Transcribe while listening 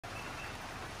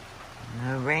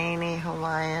A rainy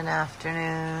Hawaiian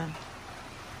afternoon.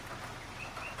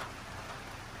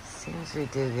 Seems we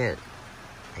do get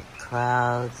like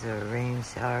clouds or a rain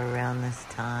shower around this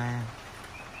time.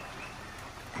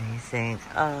 And you think,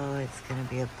 oh, it's going to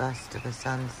be a bust of a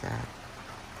sunset.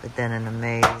 But then an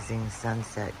amazing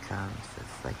sunset comes.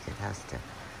 It's like it has to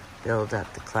build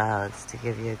up the clouds to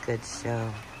give you a good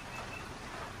show.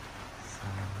 So,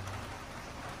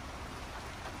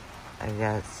 I've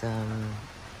got some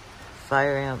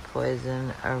fire ant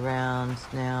poison around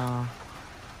now.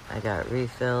 I got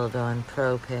refilled on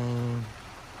propane.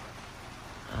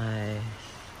 I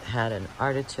had an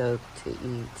artichoke to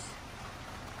eat.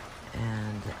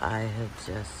 And I have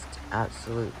just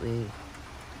absolutely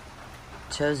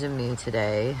chosen me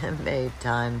today and made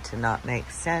time to not make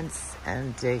sense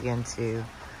and dig into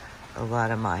a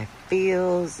lot of my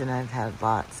feels. And I've had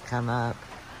lots come up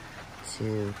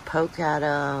to poke at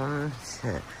them,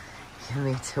 to give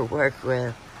me to work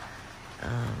with.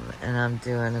 And I'm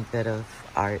doing a bit of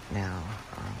art now.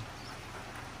 I'll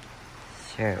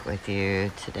share it with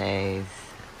you today.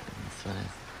 This one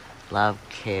is Love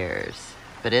Cares.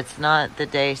 But it's not the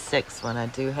day 6 one. I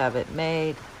do have it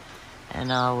made,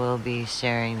 and I will be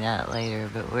sharing that later.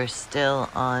 But we're still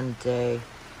on day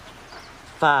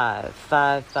 5,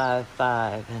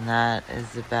 and that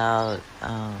is about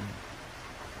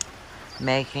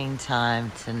making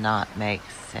time to not make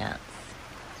sense.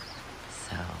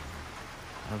 So,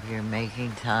 hope you're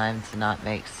making time to not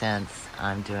make sense.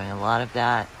 I'm doing a lot of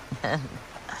that, and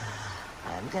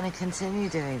I'm going to continue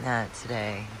doing that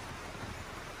today.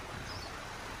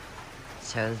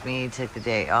 Chose me, took the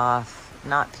day off,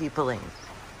 not peopling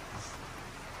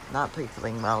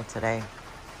well today.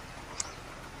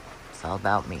 It's all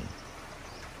about me.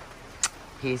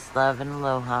 Peace, love, and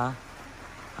aloha.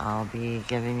 I'll be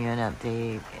giving you an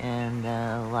update in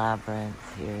the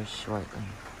labyrinth here shortly.